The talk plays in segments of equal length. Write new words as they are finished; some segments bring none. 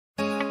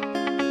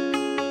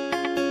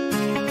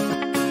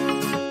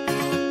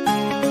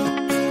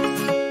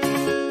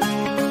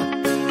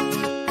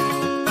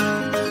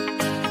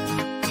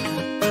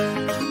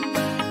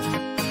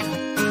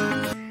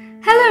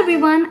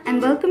everyone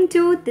and welcome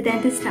to the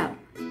Dentist Hub.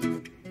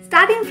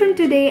 Starting from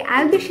today,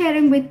 I'll be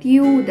sharing with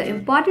you the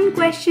important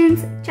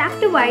questions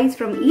chapter-wise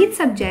from each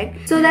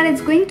subject so that it's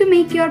going to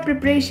make your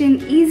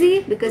preparation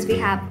easy because we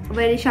have a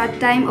very short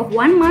time of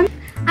 1 month.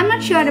 I'm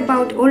not sure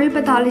about oral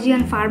pathology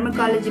and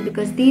pharmacology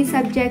because these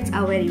subjects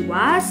are very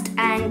vast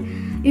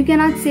and you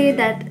cannot say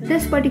that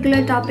this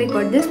particular topic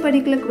or this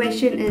particular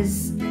question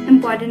is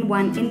important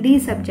one in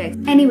these subjects.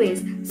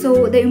 Anyways,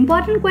 so the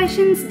important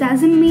questions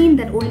doesn't mean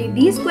that only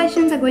these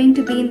questions are going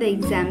to be in the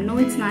exam. No,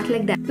 it's not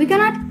like that. We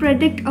cannot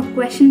predict a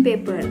question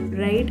paper,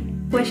 right?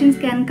 Questions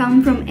can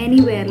come from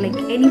anywhere, like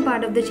any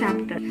part of the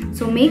chapter.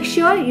 So make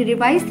sure you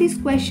revise these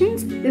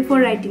questions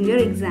before writing your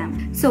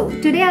exam. So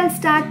today I'll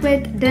start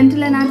with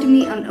dental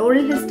anatomy and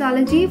oral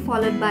histology,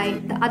 followed by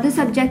the other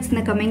subjects in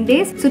the coming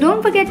days. So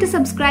don't forget to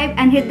subscribe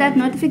and hit that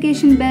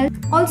notification bell.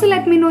 Also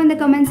let me know in the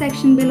comment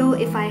section below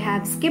if I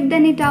have skipped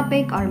any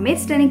topic or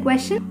missed any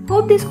question.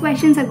 Hope these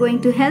questions are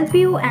going to help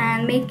you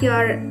and make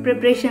your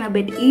preparation a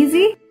bit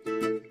easy.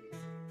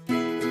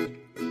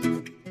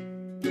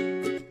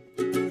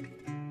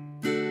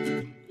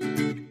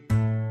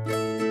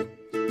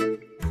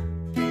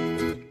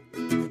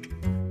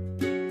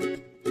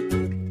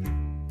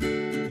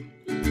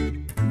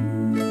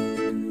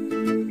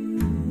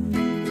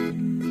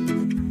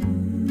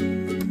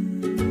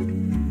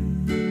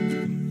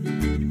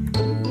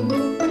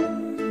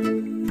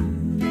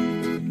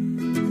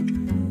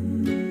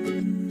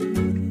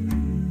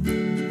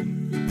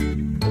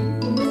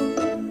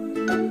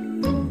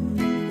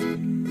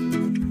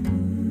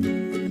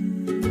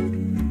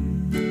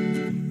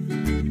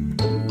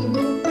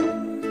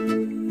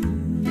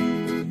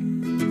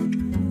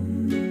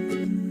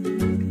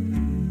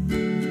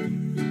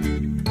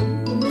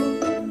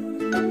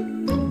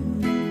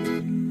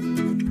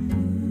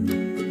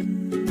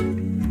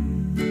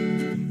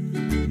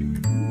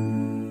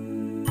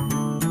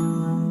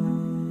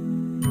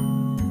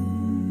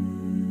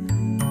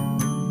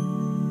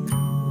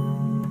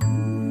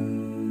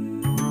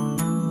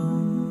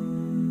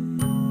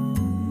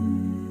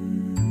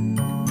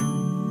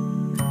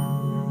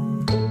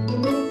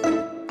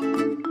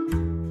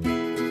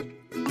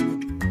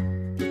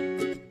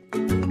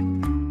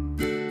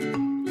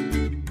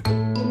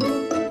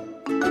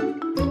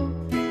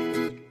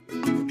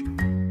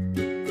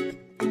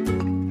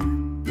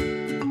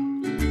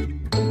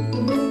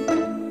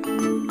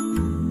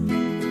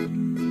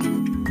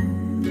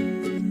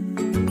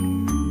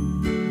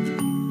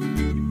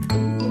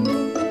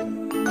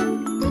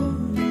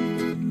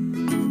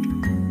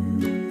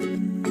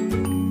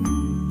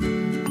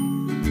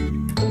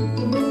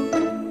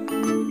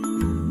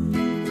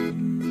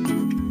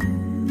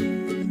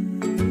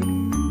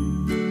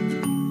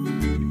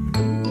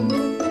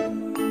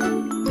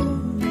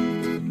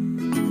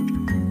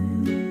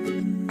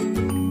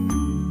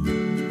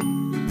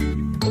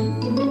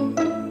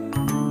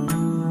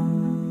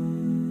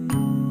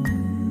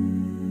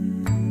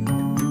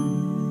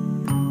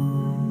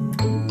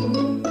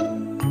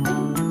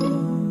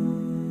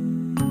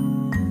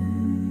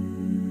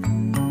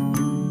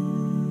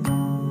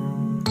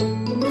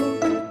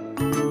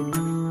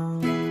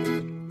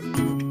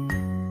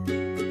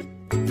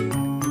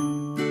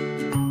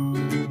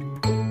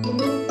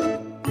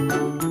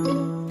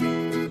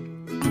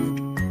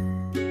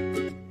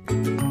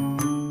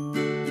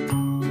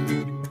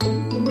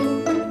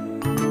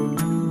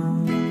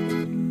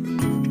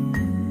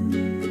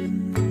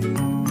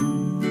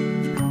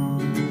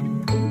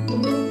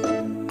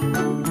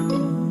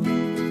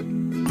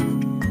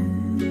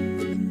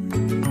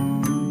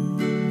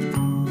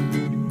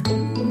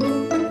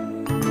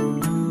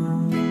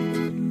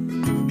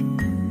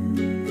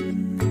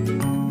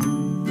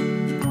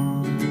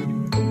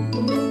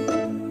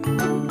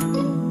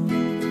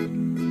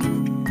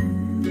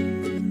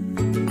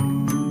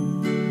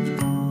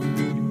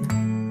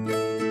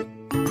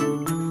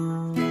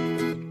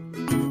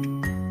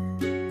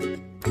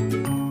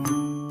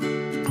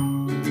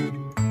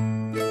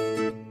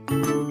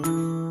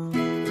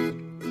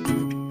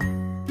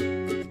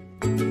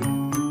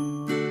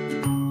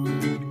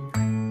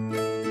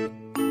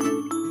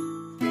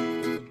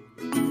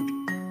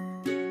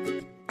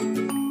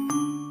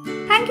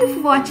 Thank you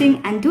for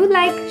watching and do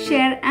like,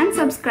 share and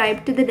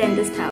subscribe to the Dentist Hub.